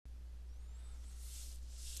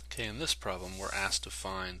Okay, in this problem we're asked to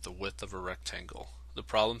find the width of a rectangle. The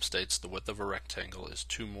problem states the width of a rectangle is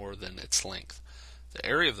 2 more than its length. The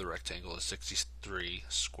area of the rectangle is 63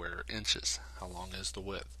 square inches. How long is the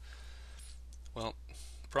width? Well,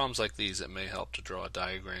 problems like these, it may help to draw a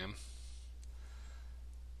diagram.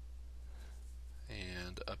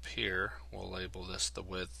 And up here we'll label this the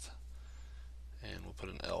width and we'll put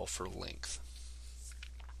an L for length.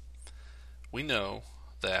 We know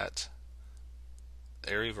that the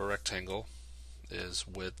area of a rectangle is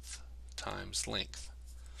width times length.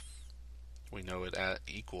 We know it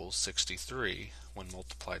equals 63 when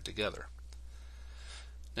multiplied together.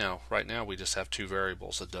 Now, right now we just have two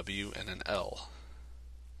variables, a W and an L.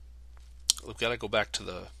 We've got to go back to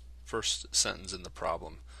the first sentence in the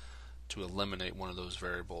problem to eliminate one of those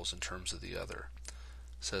variables in terms of the other.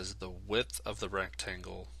 It says the width of the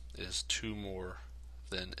rectangle is 2 more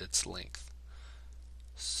than its length.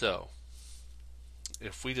 So,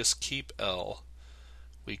 if we just keep L,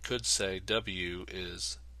 we could say W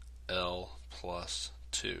is L plus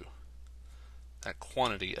 2. That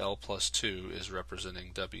quantity L plus 2 is representing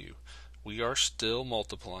W. We are still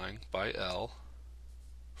multiplying by L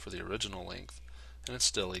for the original length, and it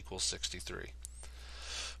still equals 63.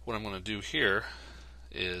 What I'm going to do here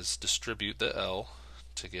is distribute the L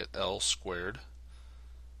to get L squared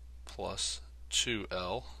plus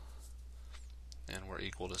 2L, and we're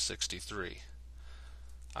equal to 63.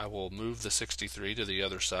 I will move the 63 to the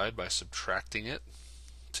other side by subtracting it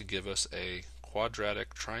to give us a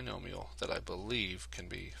quadratic trinomial that I believe can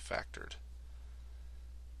be factored.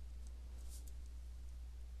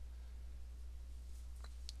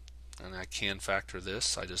 And I can factor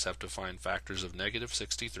this. I just have to find factors of negative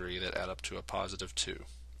 63 that add up to a positive 2.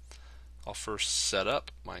 I'll first set up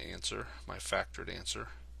my answer, my factored answer,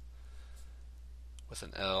 with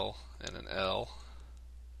an L and an L.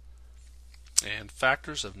 And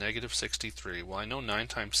factors of negative 63. Well, I know 9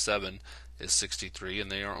 times 7 is 63,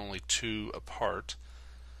 and they are only 2 apart.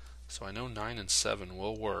 So I know 9 and 7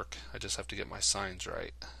 will work. I just have to get my signs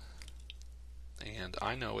right. And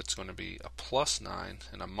I know it's going to be a plus 9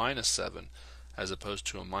 and a minus 7 as opposed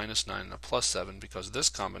to a minus 9 and a plus 7, because this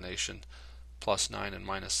combination, plus 9 and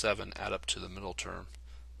minus 7, add up to the middle term,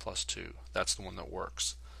 plus 2. That's the one that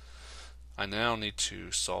works. I now need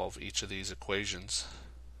to solve each of these equations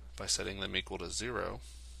by setting them equal to 0.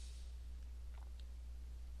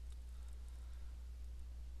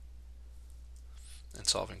 And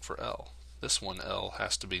solving for L. This one L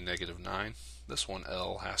has to be negative 9. This one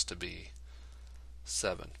L has to be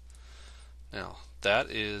 7. Now,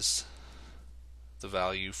 that is the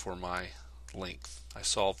value for my length. I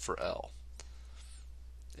solved for L.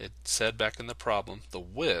 It said back in the problem, the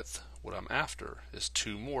width, what I'm after, is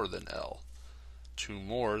 2 more than L. 2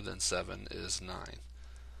 more than 7 is 9.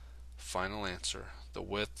 Final answer, the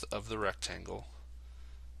width of the rectangle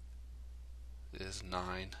is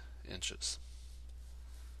 9 inches.